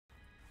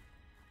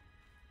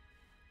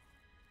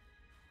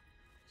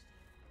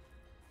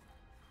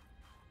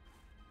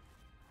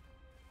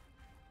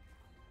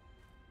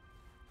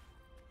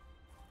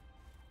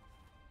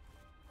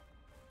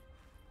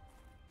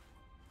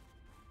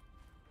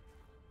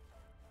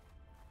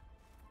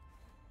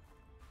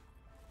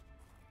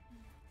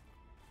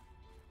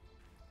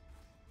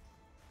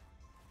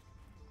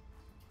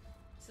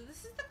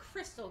this is the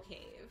crystal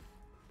cave.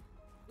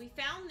 We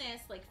found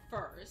this, like,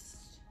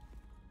 first.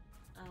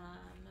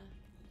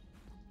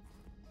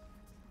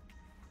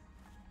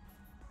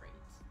 Great.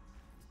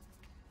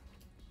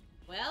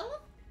 Well,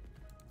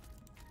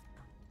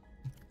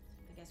 I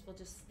guess we'll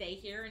just stay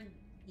here and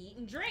eat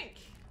and drink.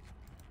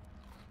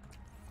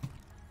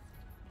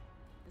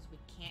 Because we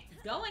can't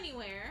go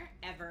anywhere,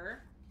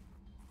 ever.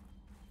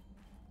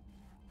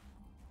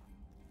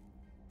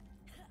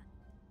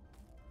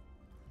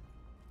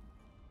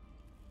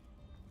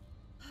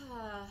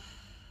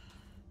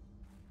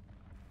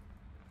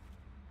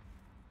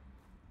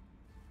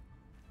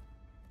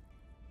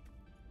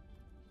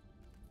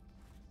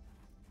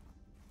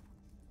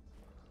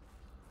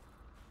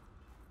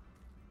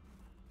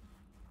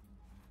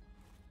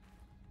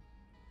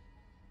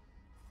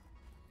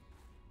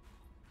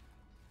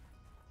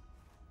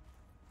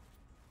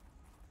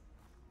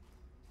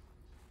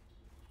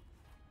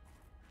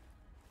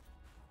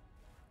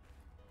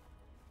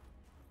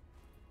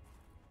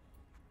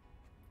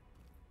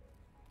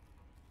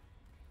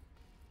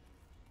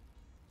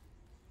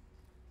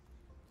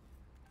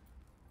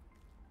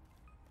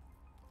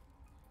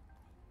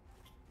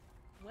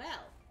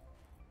 Well,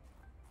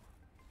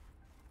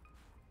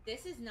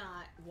 this is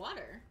not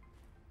water.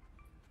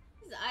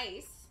 This is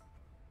ice.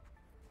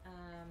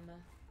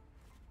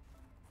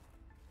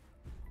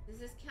 Does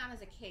this count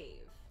as a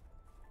cave?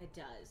 It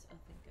does. Oh,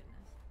 thank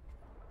goodness.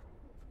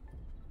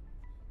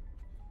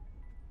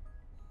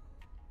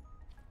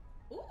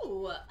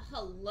 Ooh,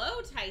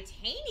 hello,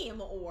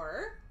 titanium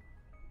ore.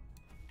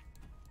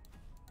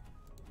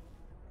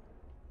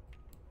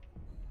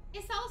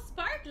 It's all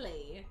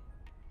sparkly.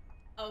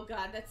 Oh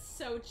god, that's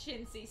so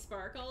chintzy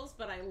sparkles,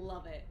 but I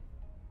love it.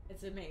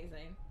 It's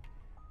amazing.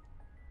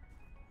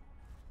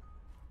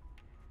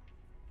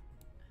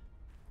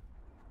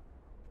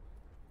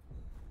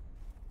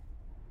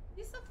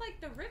 These look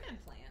like the ribbon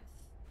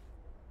plants.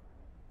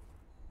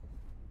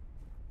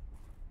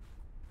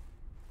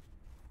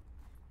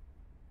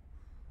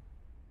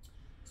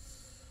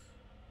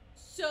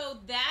 So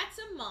that's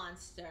a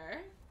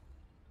monster.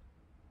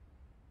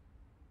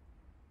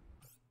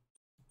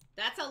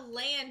 That's a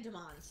land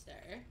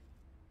monster.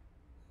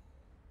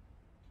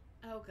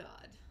 Oh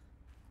god.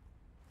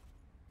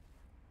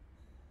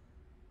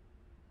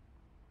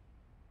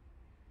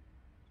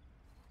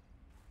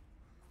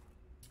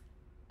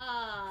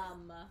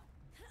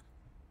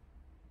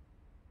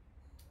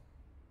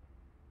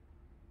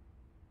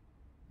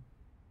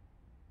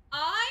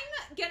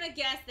 I'm gonna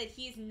guess that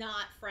he's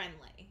not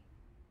friendly.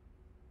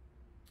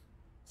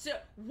 So,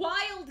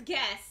 wild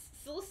guess.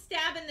 Still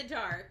stab in the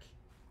dark.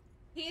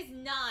 He is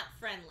not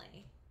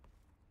friendly.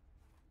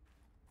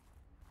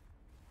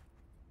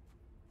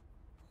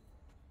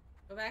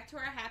 Go back to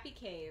our happy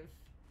cave.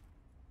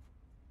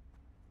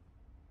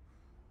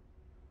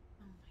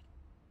 Oh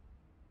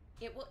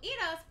my. It will eat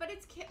us, but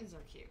its kittens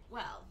are cute.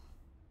 Well,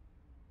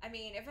 I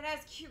mean, if it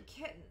has cute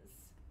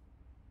kittens,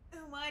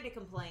 who am I to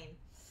complain?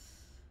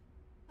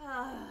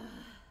 I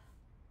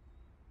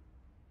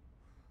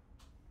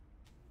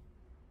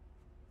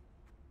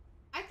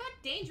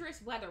thought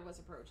dangerous weather was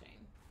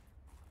approaching.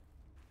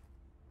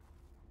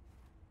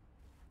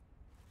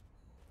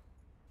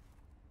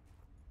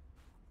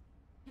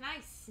 Can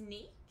I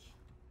sneak?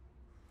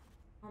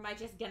 Or am I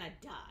just gonna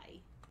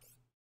die?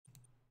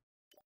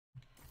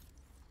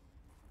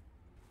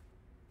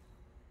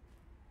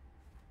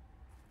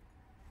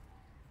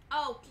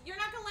 Oh, you're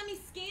not gonna let me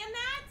scan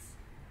that?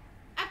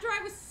 After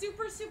I was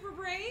super, super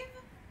brave?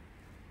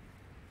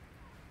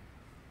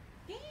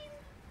 Game?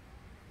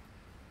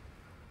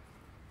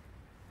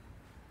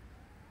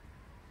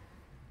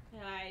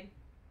 God.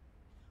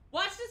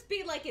 Watch this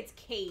be like it's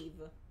cave.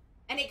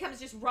 And it comes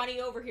just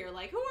running over here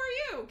like, who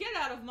are you? Get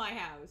out of my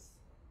house.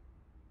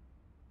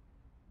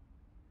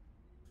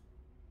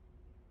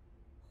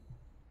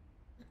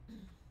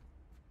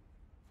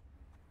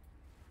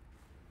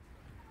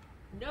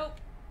 Nope.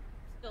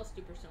 Still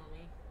super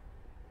stormy.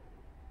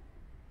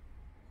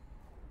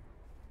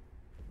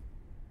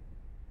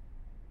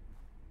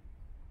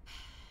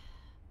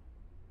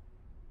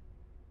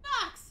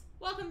 Fox!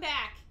 Welcome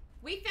back.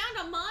 We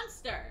found a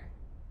monster.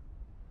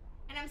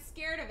 And I'm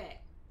scared of it.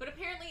 But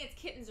apparently its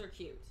kittens are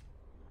cute.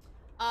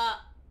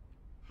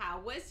 How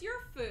was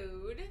your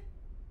food?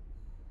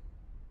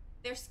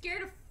 They're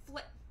scared of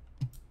flip.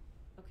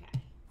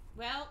 Okay.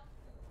 Well,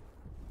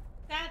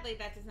 sadly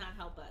that does not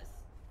help us.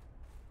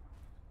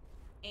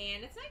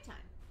 And it's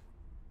nighttime.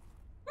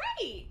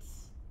 Right!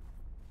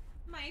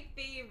 My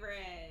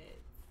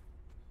favorite.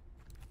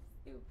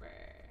 Super.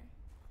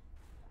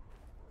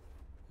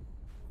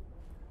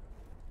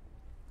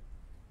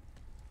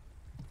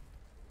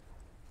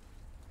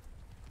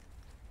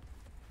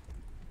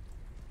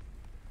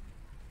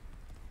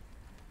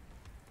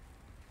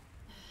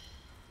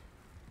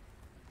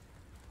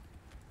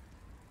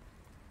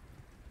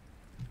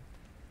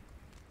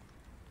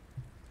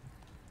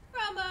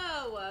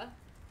 Bravo!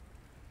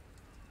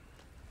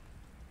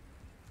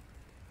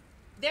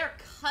 They're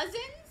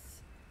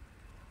cousins?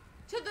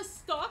 To the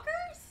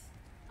stalkers?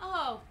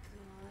 Oh, God.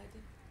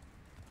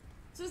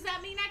 So does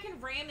that mean I can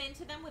ram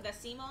into them with a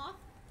Seamoth?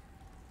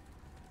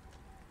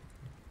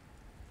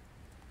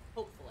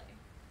 Hopefully.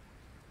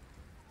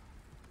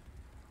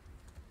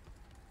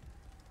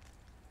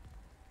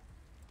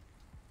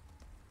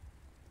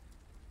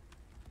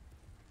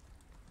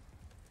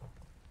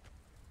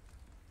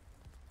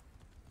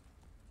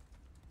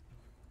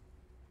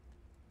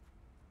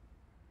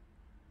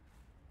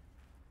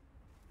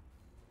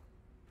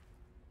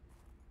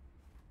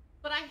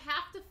 But I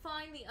have to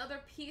find the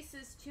other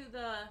pieces to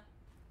the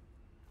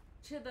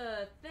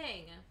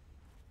thing.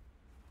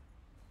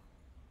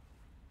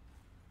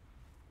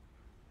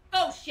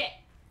 Oh shit.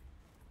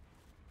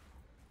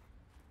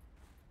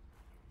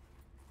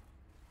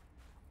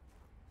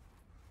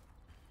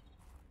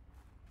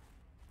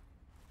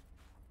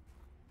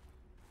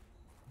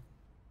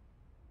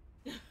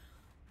 I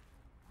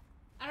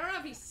don't know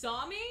if he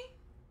saw me,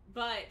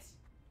 but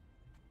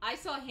I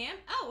saw him.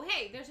 Oh,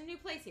 hey, there's a new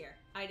place here.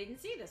 I didn't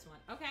see this one.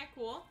 Okay,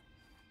 cool.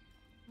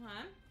 Come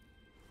on.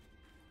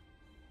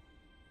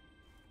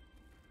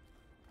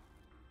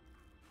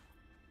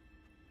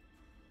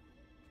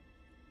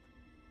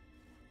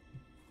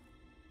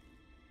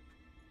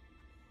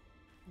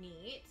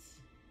 Neat.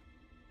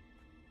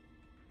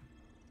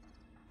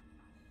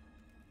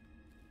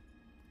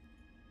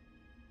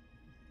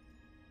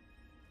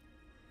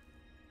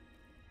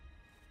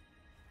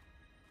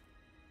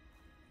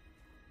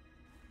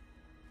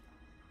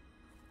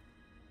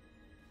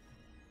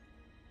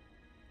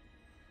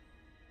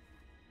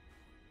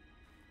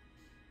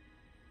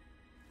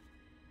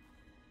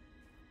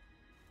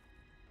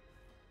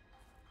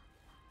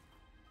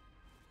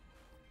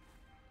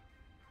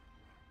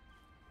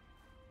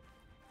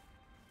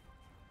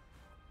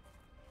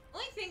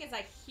 Only thing is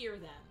I hear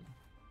them.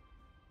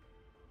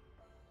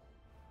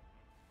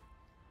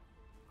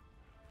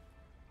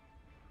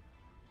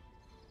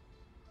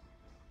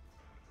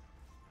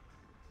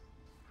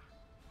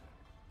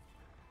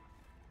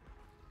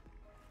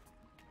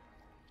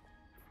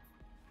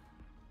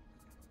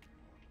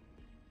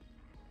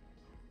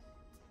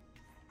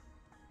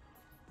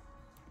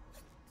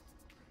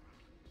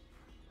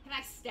 Can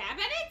I stab at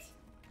it?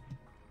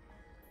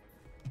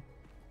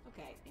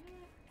 Okay. You know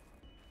what?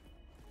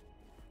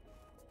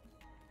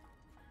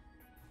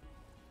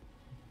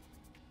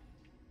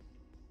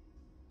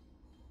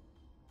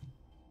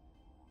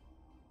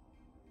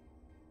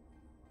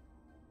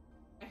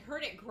 I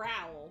heard it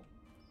growl.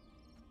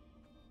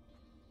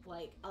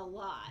 Like, a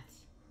lot.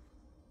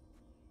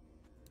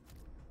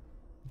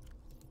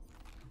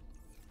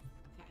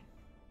 Okay.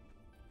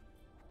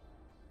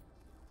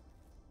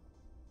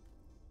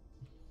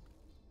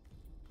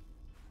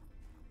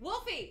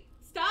 Wolfie!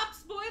 Stop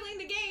spoiling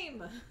the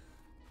game!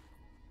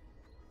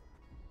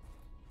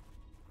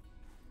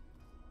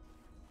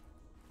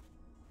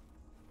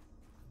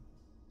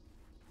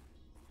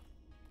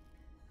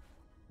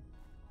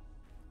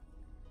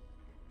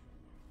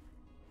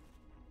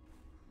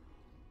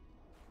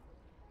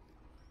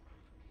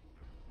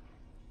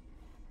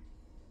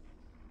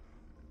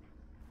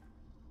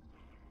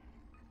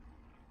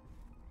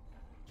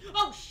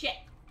 Oh, shit!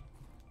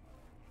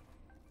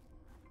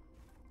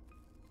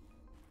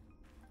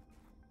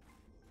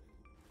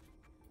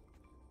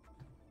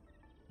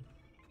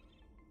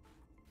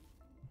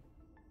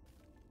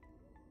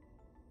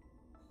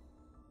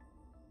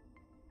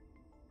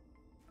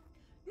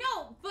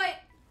 No, but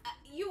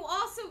you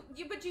also,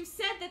 but you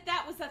said that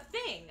that was a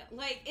thing.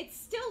 Like, it's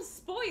still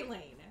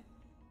spoiling.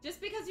 Just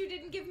because you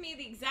didn't give me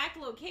the exact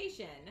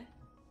location.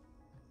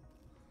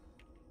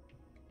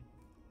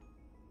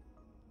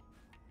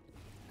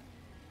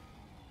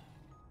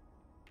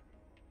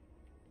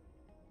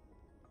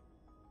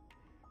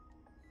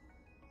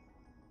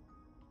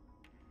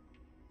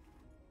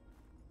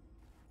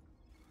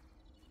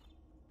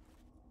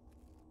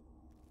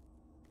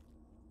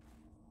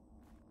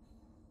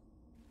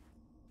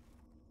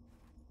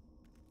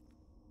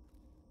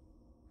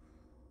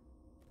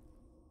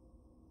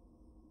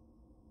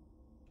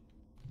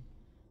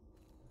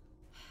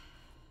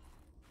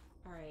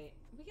 Alright,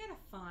 we gotta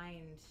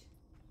find...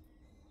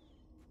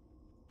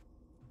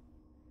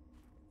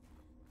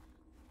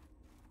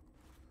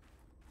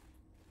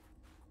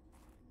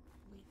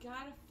 We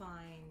gotta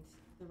find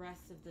the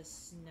rest of the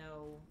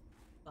snow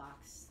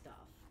box stuff.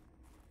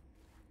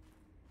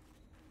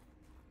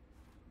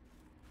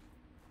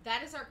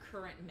 That is our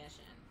current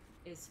mission,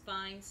 is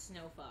find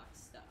snow fox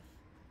stuff.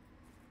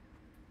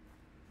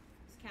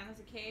 Does this count as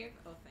a cave?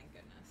 Oh, thank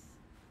goodness.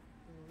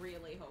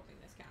 Really hoping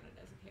this counted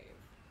as a cave.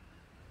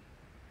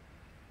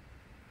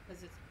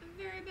 Because it's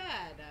very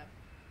bad.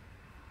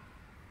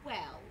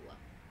 Well.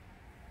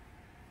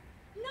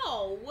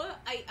 No,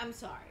 I'm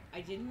sorry.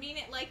 I didn't mean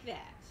it like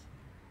that.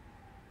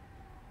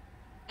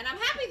 And I'm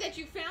happy that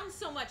you found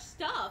so much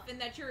stuff and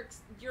that you're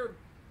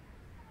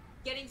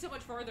getting so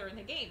much farther in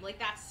the game. Like,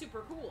 that's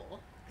super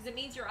cool. Because it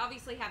means you're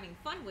obviously having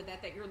fun with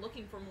it, that you're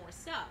looking for more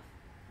stuff.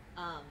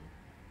 Alright,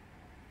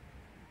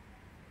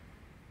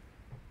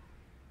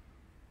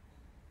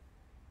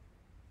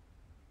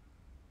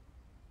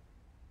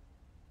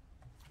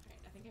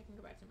 I think I can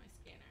go back to my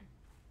scanner.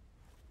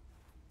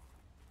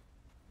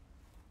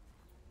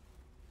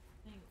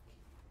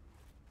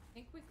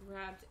 we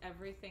grabbed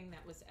everything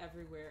that was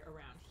everywhere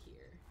around here.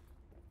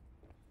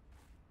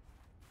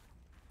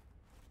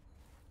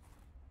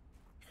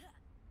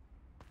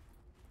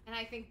 And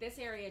I think this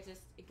area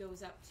just, it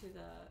goes up to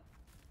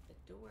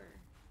the door.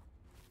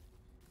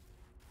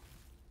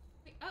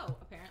 Wait, oh,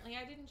 apparently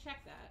I didn't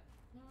check that.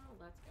 Well,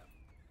 let's go.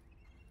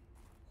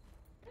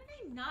 Why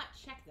did I not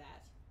check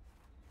that?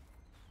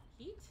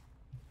 Heat?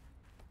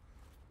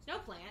 Snow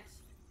plants?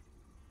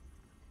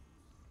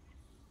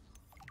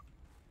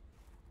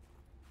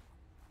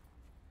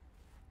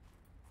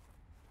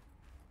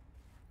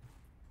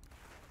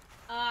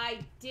 I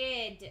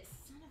did.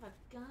 Son of a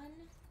gun.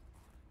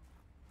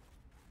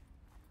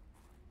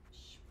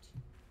 Shoot.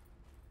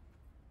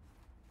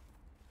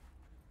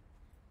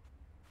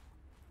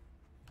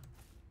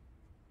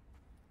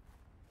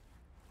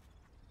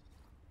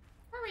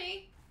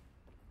 Hurry.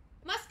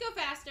 Must go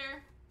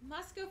faster.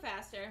 Must go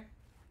faster.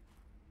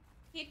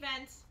 Heat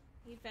vent.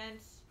 Heat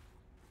vent.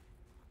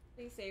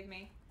 Please save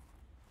me.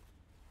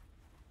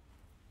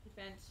 Heat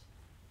vent.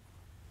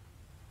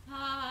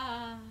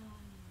 Ah.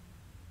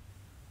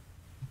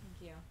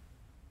 Thank you.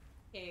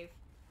 Cave.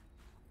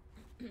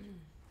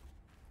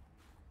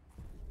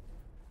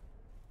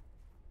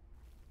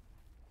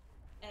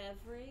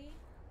 Every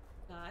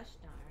gosh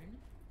darn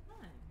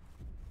time.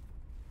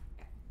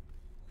 Okay.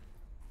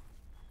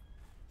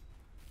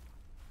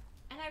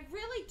 And I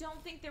really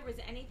don't think there was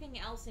anything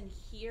else in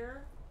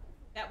here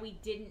that we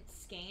didn't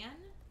scan.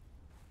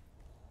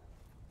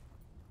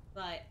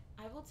 But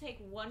I will take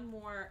one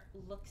more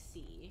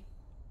look-see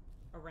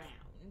around.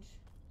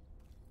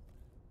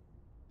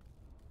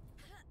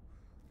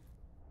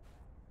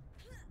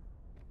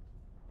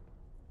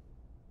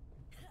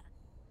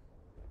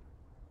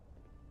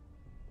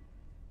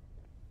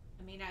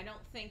 I mean, I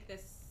don't think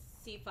this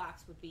sea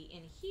fox would be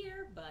in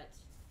here, but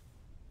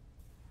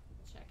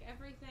check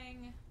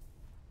everything.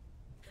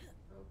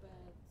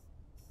 Earbuds.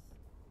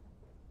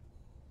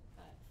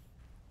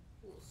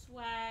 Cool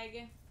swag.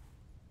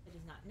 It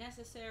is not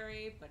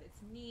necessary, but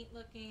it's neat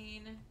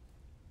looking.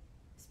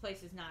 This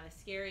place is not as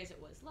scary as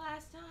it was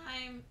last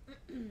time.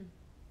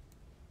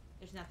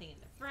 There's nothing in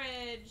the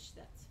fridge.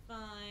 That's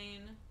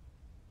fine.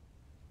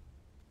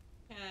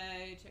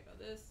 Okay, check out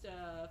this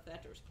stuff.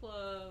 That door's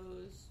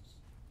closed.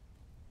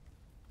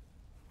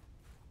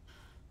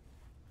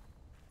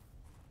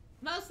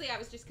 Mostly I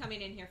was just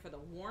coming in here for the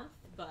warmth,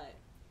 but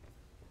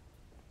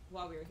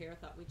while we were here, I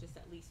thought we'd just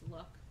at least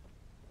look,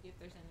 see if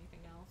there's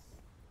anything else.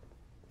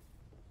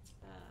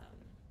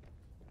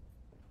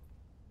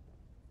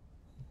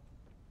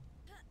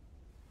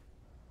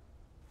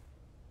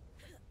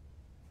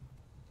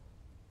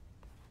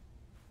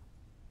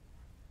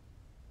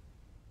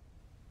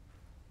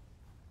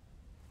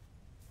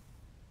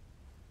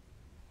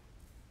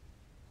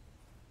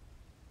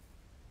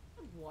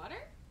 Water?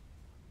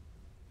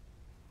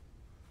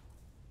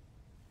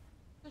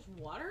 There's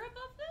water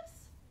above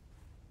this?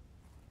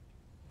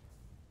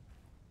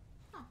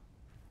 Huh.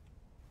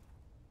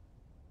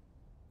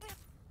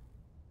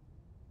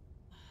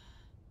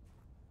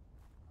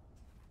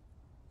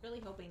 Really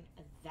hoping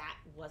that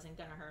wasn't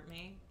gonna hurt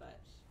me,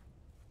 but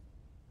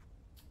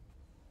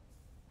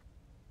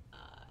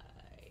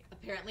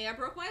apparently I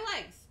broke my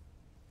legs.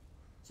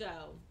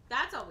 So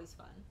that's always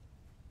fun.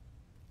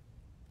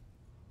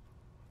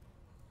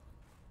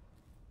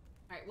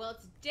 Alright, well,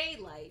 it's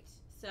daylight,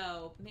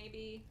 so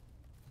maybe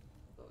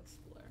we'll go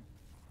explore.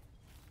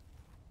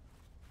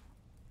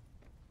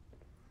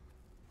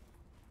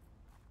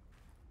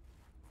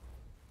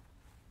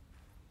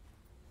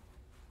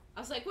 I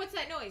was like, what's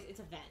that noise?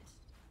 It's a vent.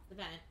 The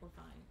vent, we're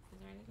fine. Is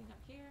there anything up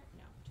here?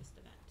 No, just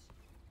a vent.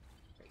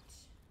 Great.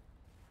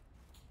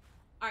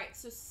 Alright,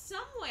 so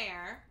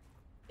somewhere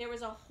there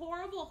was a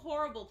horrible,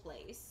 horrible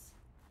place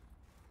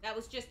that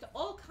was just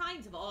all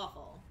kinds of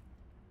awful.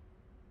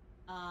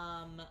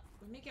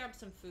 Let me grab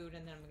some food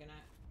and then I'm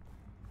gonna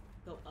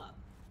go up.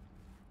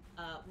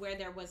 Where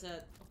there was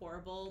a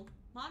horrible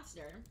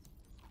monster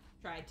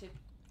tried to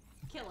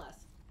kill us.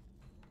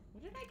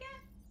 What did I get?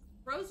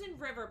 Frozen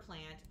river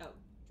plant. Oh,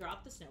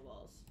 drop the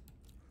snowballs.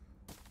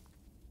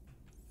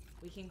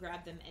 We can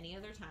grab them any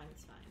other time,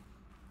 it's fine.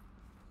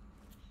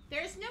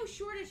 There's no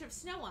shortage of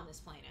snow on this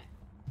planet,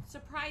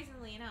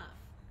 surprisingly enough.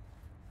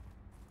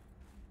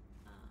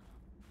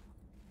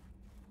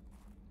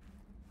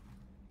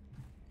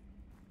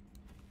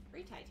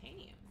 Free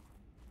titanium.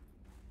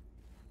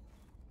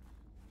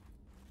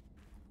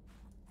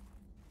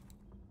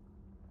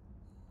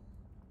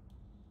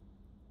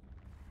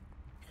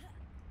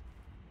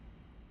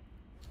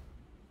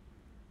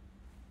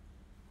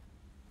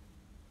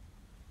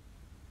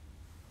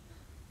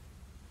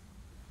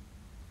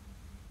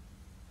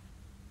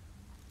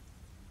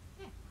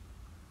 Okay.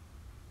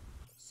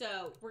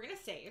 So, we're gonna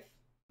save,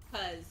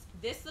 because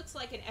this looks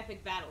like an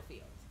epic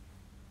battlefield.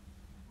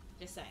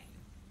 Just saying.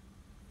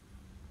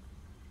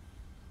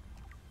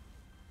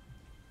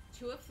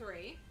 2 of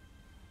 3.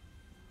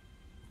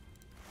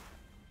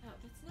 Oh,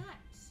 that's not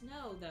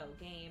snow, though,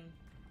 game.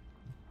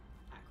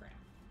 Ah, crap.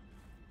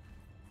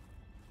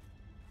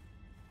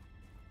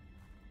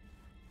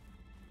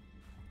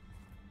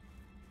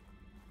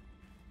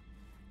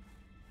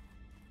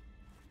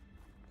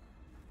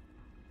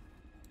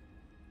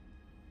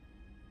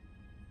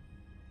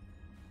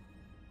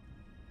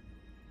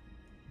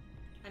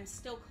 I'm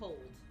still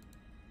cold.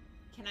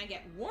 Can I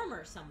get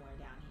warmer somewhere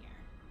down here?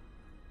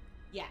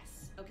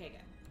 Yes. Okay, good.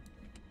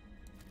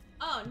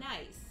 Oh,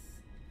 nice.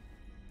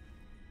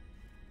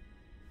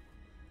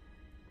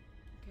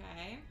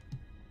 Okay.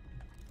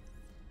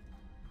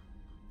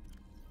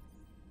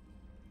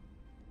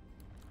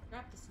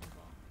 Drop the snowball.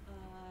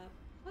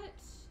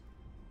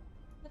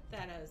 Put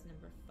that as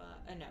number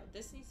 5. No,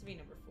 this needs to be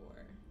number 4.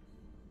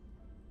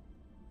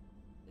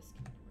 This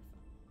can be number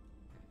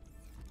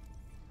 5. Okay.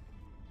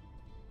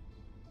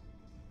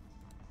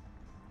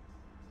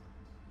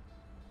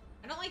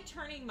 I don't like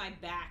turning my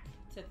back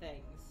to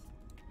things.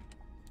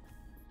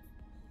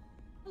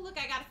 Oh, look,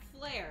 I got a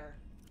flare.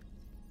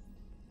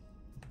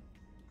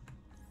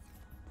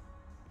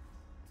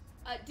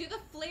 Do the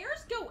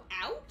flares go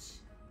out?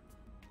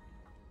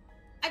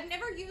 I've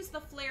never used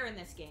the flare in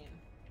this game.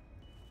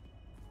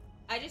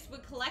 I just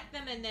would collect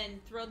them and then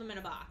throw them in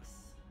a box.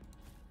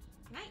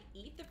 Can I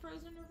eat the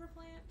frozen river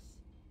plant?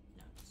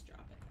 No, just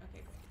drop it.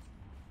 Okay, great.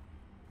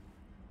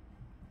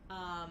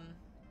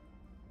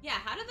 Yeah,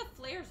 how do the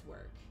flares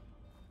work?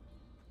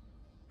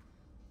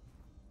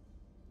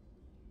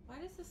 Why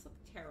does this look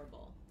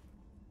terrible?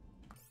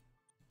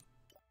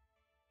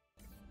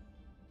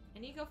 I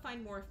need to go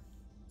find more.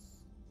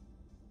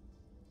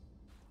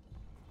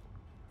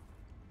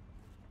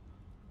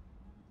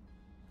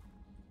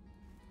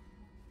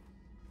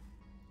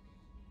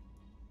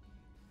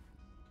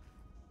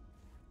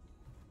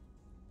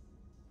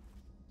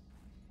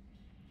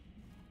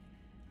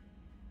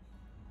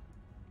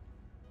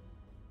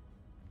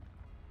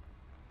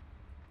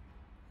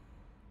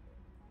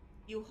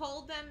 You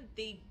hold them,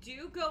 they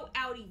do go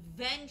out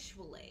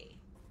eventually.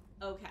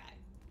 Okay.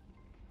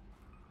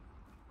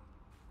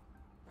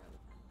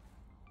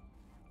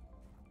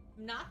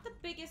 Not the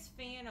biggest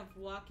fan of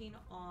walking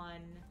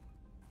on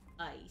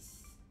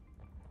ice.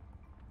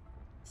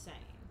 Same.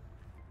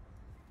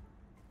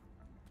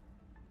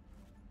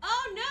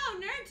 Oh no,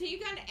 Nerd, you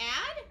got an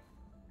ad?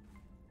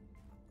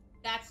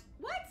 That's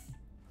what?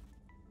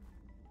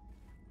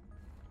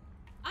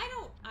 I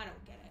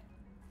don't get it.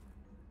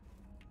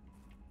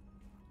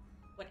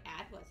 What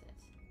ad was it?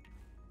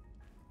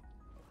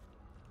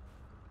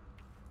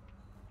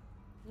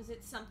 Was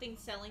it something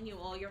selling you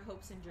all your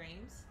hopes and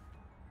dreams?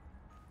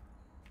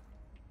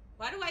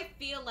 Why do I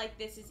feel like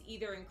this is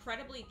either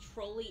incredibly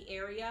trolly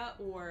area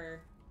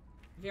or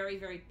very,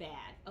 very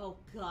bad? Oh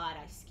god,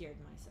 I scared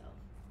myself.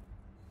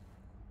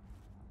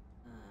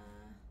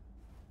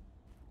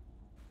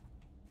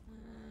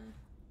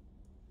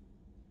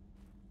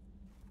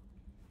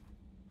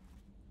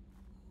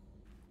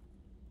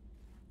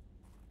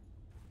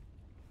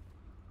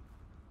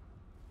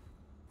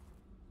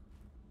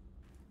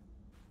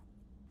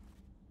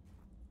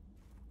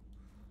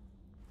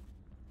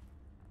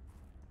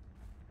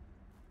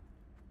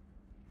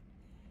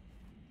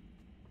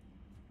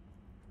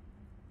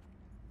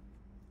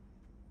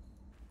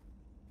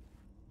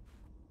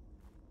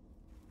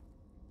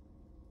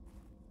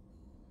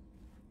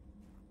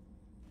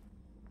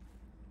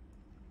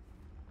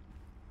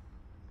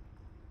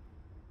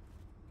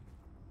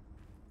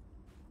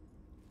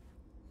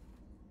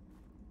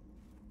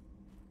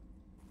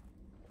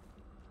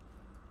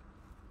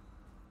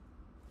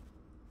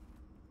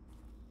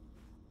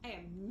 I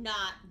am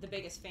not the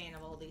biggest fan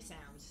of all these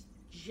sounds.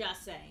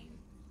 Just saying.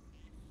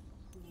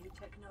 New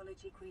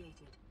technology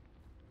created.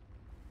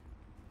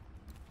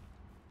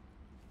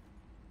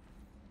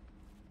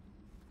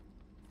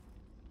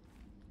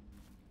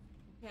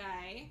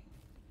 Okay.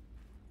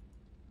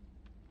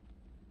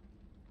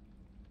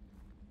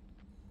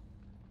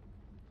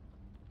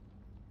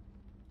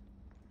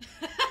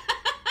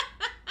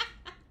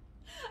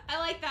 I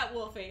like that,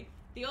 Wolfie.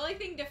 The only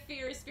thing to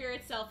fear is fear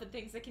itself and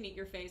things that can eat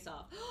your face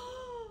off.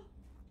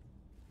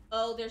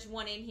 Oh, there's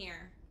one in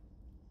here.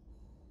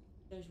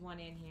 There's one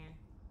in here.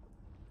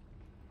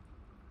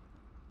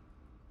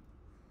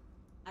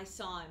 I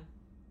saw him.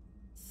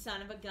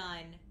 Son of a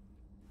gun.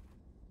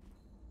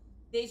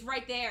 He's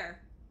right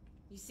there.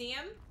 You see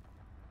him?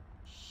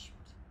 Shoot.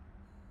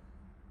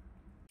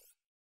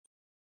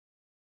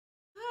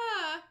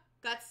 Ah,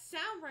 got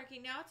sound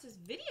breaking now. It says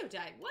video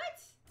died. What?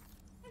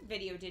 That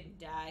video didn't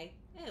die.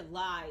 It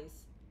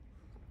lies.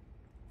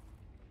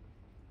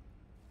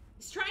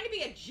 He's trying to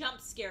be a jump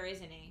scare,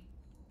 isn't he?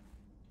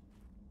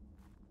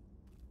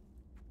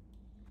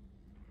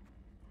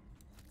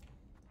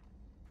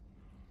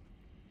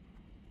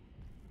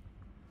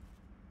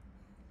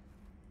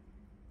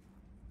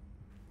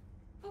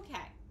 Okay.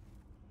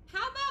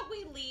 How about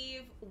we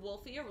leave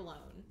Wolfie alone?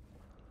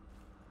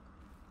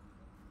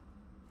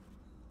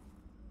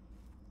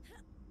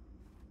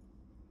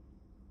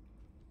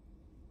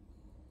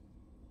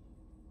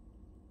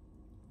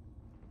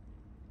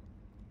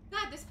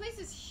 God, this place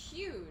is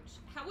huge.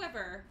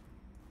 However,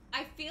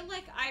 I feel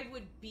like I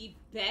would be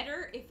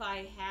better if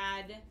I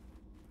had...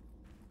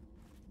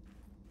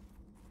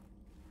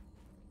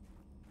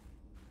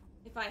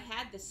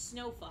 the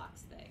snow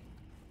fox thing.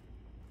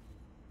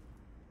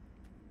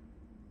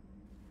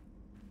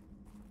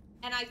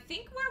 And I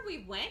think where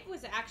we went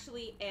was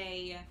actually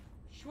a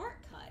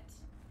shortcut.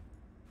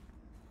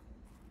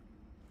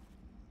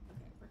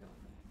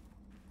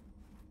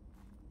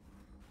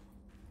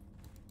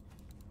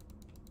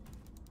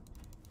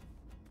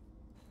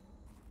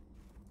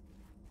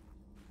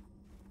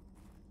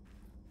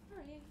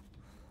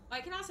 Oh,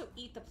 I can also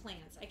eat the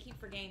plants. I keep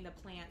forgetting the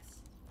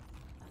plants.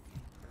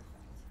 Okay, perfect.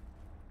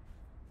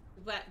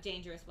 But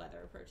dangerous weather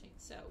approaching.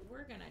 So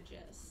we're gonna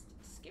just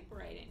skip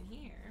right in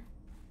here.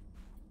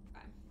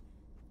 Okay.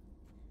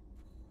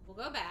 We'll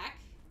go back.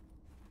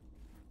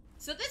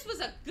 So this was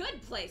a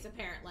good place,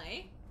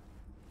 apparently.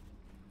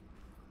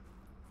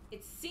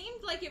 It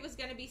seemed like it was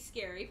gonna be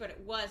scary, but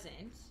it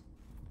wasn't.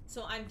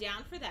 So I'm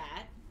down for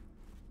that.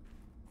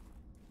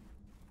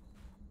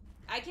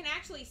 I can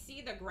actually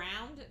see the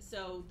ground,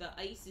 so the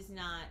ice is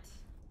not...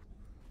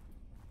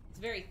 It's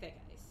very thick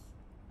ice.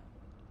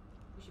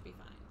 We should be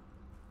fine.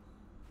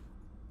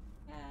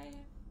 Okay.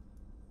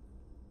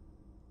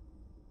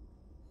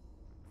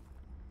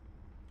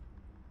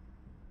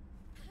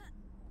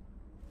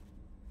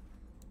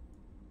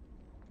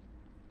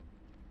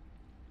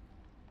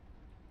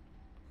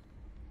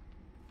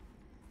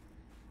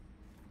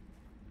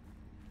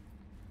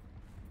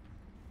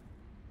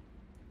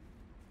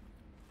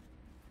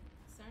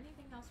 Is there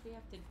anything else we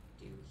have to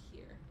do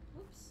here?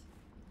 Oops.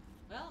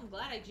 Well, I'm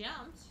glad I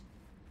jumped.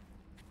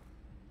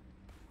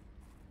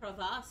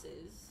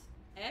 Crevasses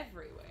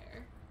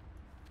everywhere.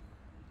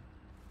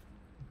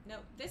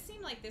 No, this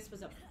seemed like this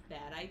was a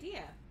bad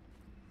idea.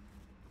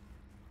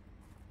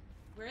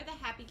 Where are the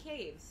happy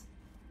caves?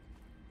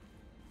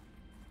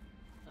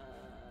 I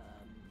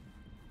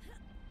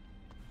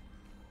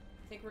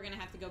think we're gonna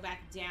have to go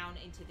back down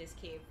into this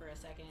cave for a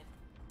second.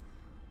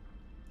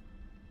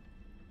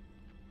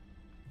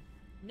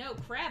 No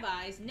crab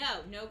eyes.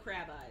 No, no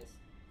crab eyes.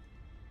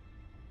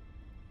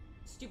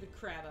 Stupid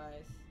crab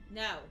eyes.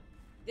 No.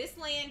 This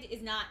land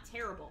is not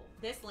terrible.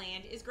 This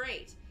land is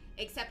great.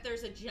 Except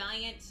there's a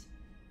giant,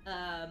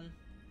 the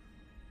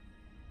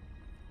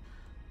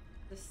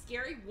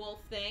scary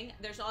wolf thing.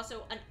 There's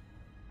also an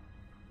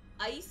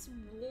ice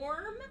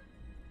worm.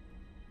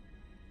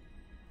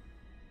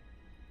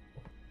 I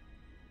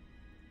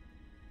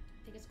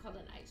think it's called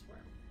an ice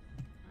worm.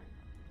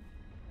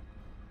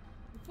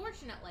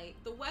 Unfortunately,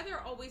 the weather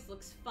always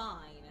looks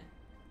fine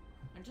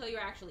until you're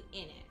actually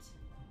in it.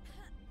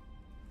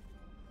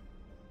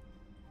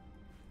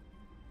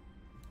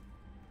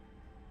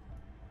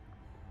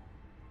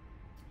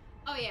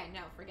 Oh yeah,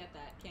 no, forget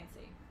that. Can't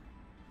see.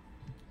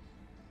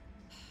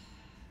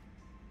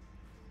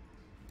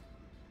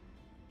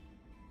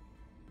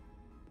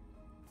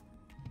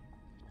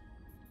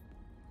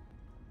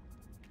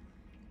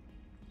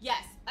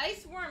 Yes,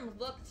 Iceworm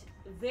looked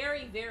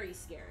very, very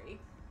scary.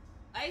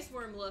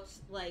 Iceworm looked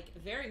like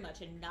very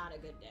much not a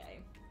good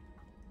day.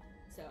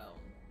 So...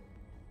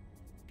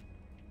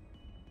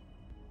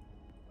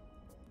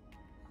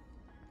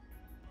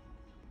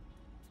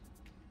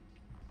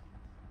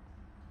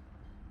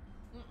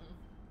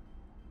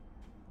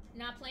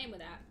 Not playing with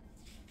that.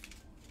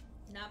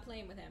 Not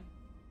playing with him.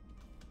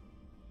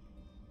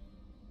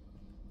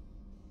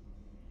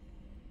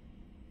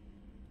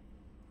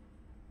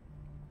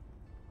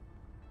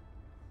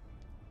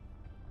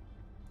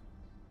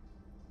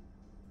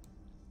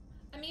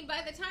 I mean,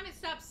 by the time it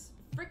stops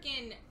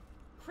freaking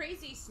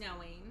crazy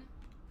snowing,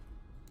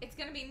 it's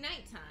gonna be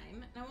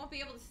nighttime, and I won't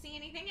be able to see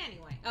anything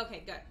anyway.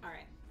 Okay, good.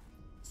 Alright.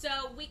 So,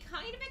 we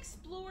kind of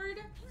explored...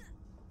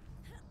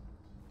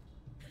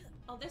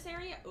 Oh, this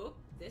area? Oop,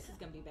 this is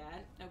gonna be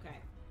bad. Okay.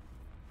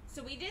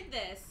 So we did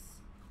this.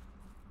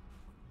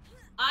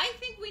 I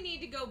think we need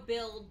to go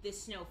build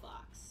this snow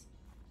fox.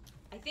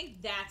 I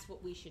think that's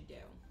what we should do.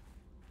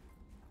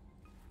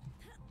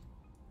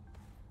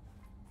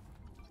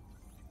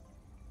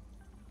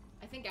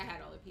 I think I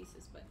had all the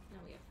pieces, but no,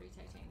 we have free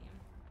titanium.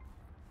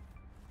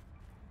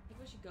 I think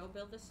we should go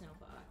build the snow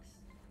fox.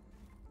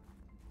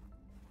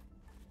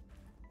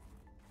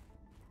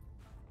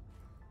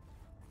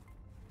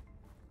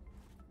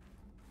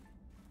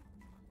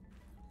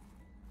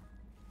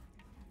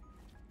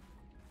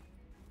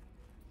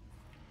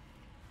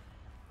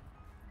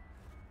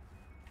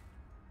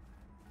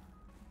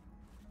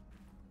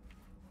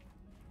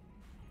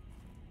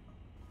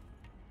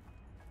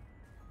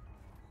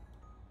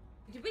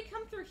 Did we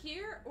come through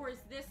here, or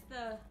is this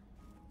the...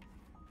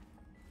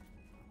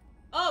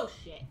 Oh,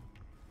 shit.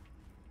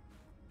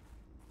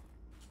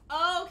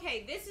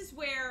 Okay, this is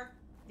where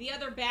the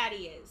other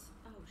baddie is.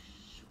 Oh,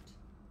 shoot.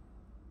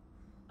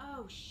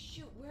 Oh,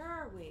 shoot. Where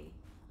are we?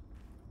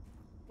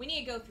 We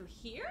need to go through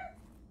here,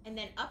 and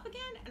then up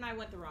again, and I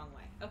went the wrong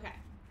way. Okay.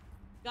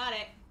 Got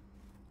it.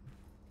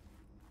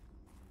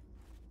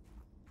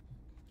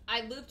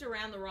 I looped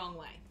around the wrong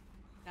way.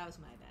 That was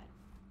my bad.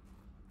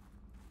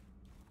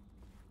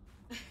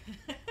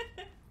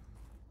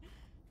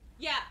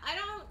 Yeah, I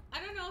don't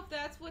know if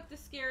that's what the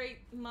scary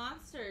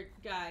monster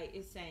guy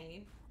is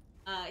saying.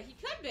 He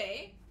could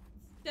be.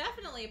 It's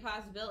definitely a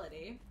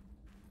possibility.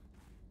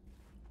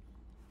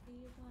 Do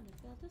you want to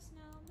build a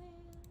snowman?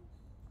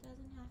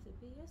 Doesn't have to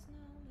be a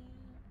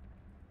snowman.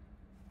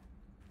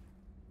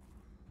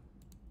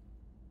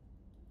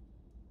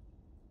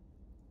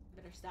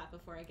 Better stop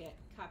before I get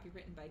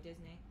copywritten by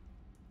Disney.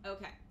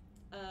 Okay.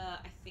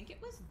 I think it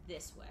was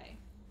this way.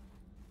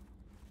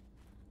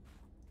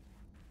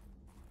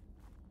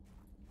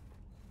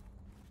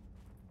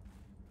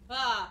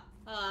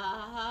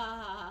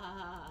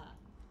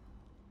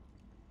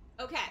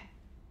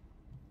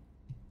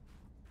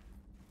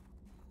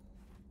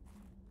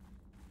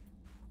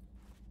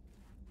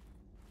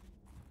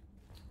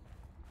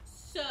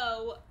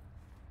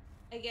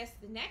 guess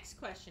the next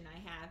question I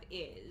have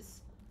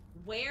is,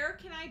 where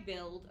can I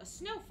build a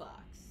snow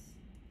fox?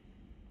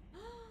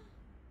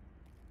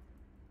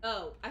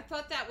 Oh, I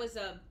thought that was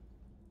a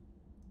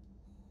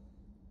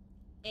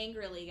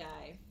angrily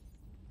guy.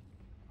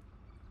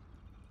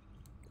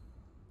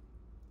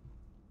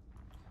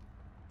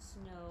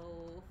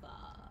 Snow fox.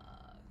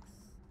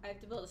 I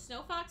have to build a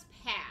snow fox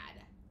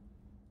pad.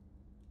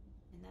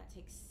 And that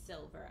takes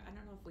silver. I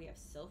don't know if we have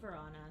silver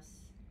on us.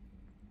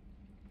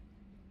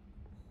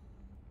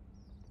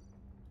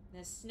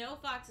 The snow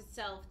fox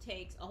itself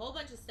takes a whole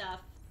bunch of stuff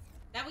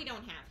that we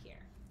don't have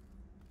here.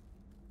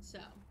 So.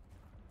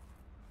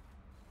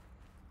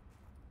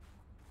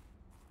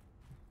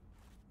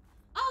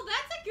 Oh,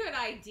 that's a good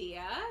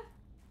idea.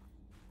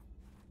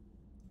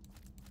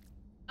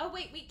 Oh,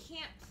 wait, we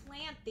can't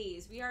plant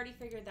these. We already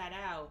figured that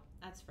out.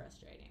 That's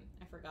frustrating.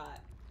 I forgot.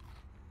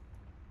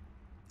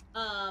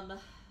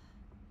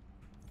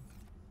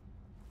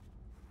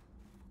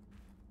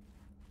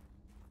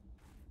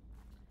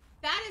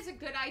 That is a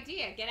good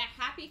idea. Get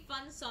a happy,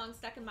 fun song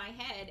stuck in my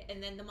head,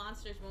 and then the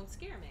monsters won't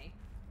scare me.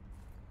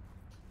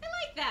 I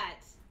like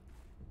that.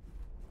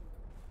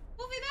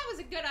 Wolfie, that was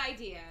a good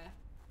idea.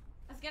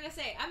 I was gonna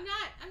say, I'm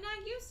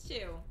not used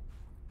to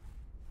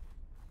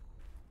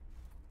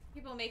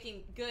people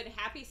making good,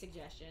 happy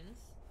suggestions.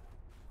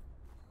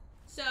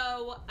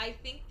 So, I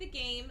think the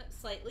game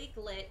slightly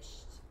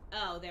glitched.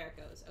 Oh, there it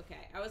goes.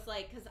 Okay. I was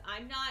like, because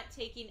I'm not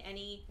taking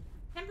any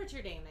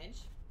temperature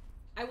damage.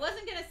 I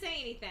wasn't going to say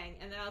anything,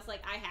 and then I was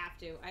like, I have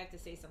to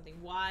say something.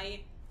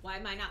 Why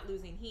am I not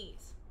losing heat?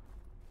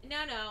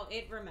 No,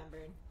 it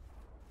remembered.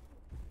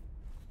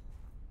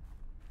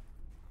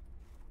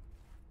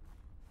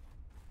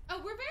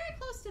 Oh, we're very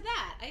close to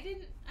that. I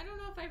don't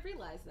know if I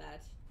realized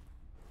that.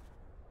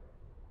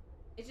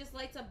 It just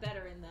lights up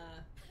better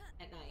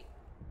at night.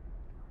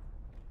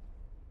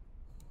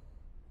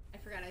 I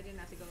forgot I didn't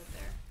have to go up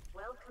there.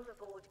 Welcome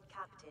aboard,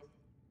 Captain.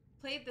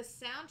 Played the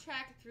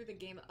soundtrack through the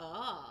game.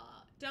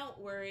 Ah, don't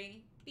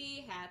worry.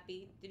 Be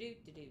happy.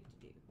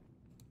 Do-do-do-do-do-do.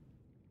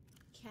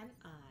 Can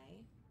I?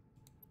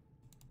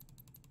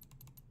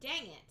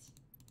 Dang it.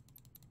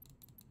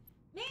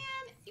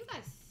 Man, you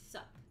guys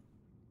suck.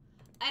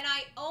 And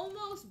I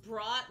almost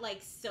brought,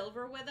 like,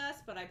 silver with us,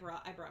 but I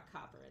brought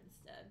copper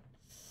instead.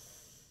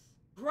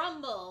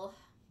 Grumble.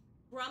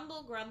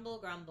 Grumble, grumble,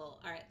 grumble.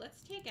 Alright,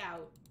 let's take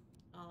out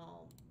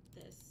all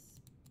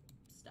this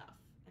stuff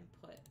and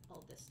put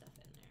all this stuff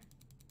in there.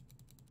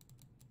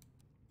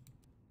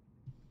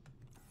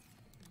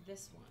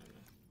 This one.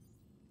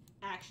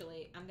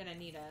 Actually, I'm gonna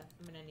need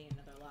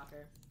another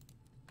locker.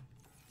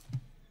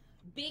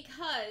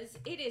 Because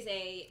it is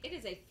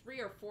a 3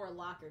 or 4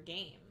 locker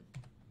game.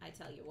 I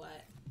tell you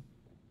what.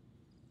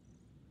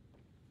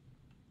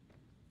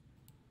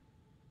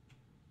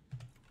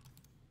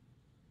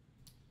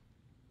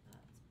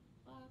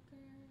 That's locker.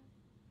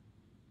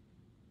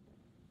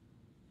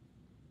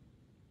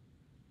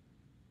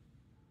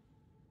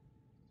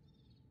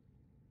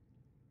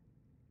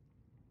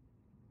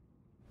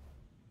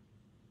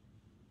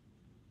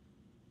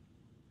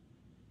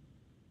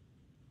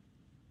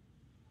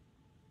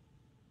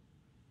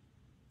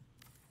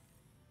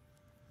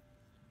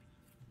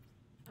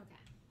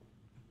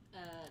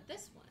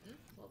 This one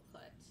we'll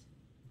put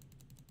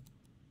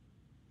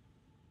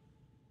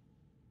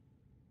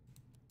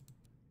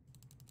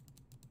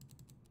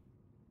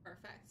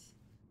perfect.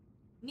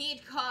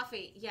 Need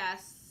coffee.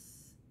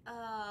 Yes.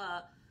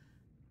 Oh,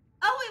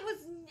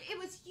 it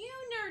was you,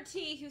 Nerd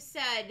T, who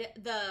said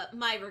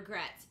my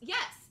regrets.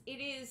 Yes, it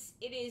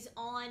is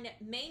on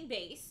main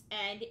base,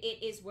 and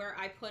it is where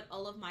I put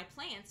all of my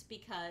plants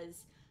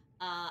because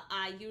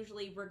I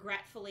usually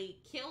regretfully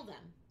kill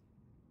them.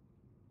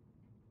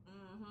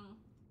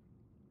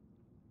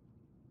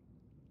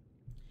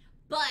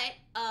 But,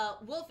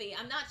 Wolfie,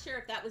 I'm not sure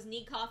if that was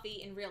need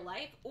coffee in real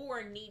life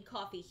or need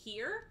coffee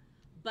here,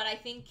 but I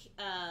think,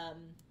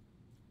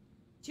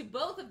 to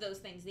both of those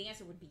things, the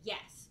answer would be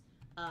yes.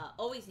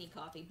 Always need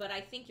coffee, but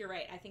I think you're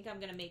right. I think I'm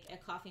gonna make a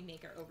coffee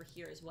maker over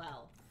here as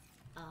well.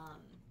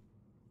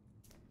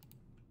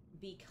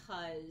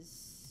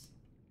 Because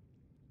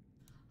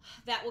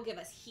that will give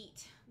us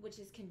heat, which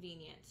is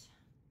convenient.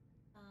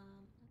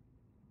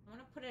 I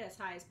want to put it as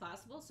high as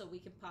possible so we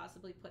can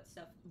possibly put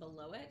stuff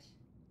below it.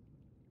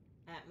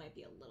 That might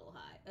be a little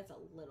high. That's a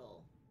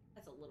little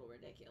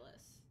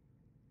ridiculous.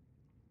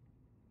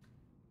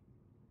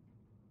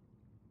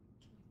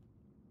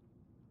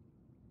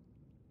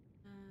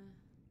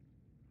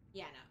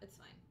 Yeah, no, it's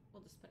fine.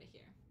 We'll just put it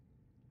here.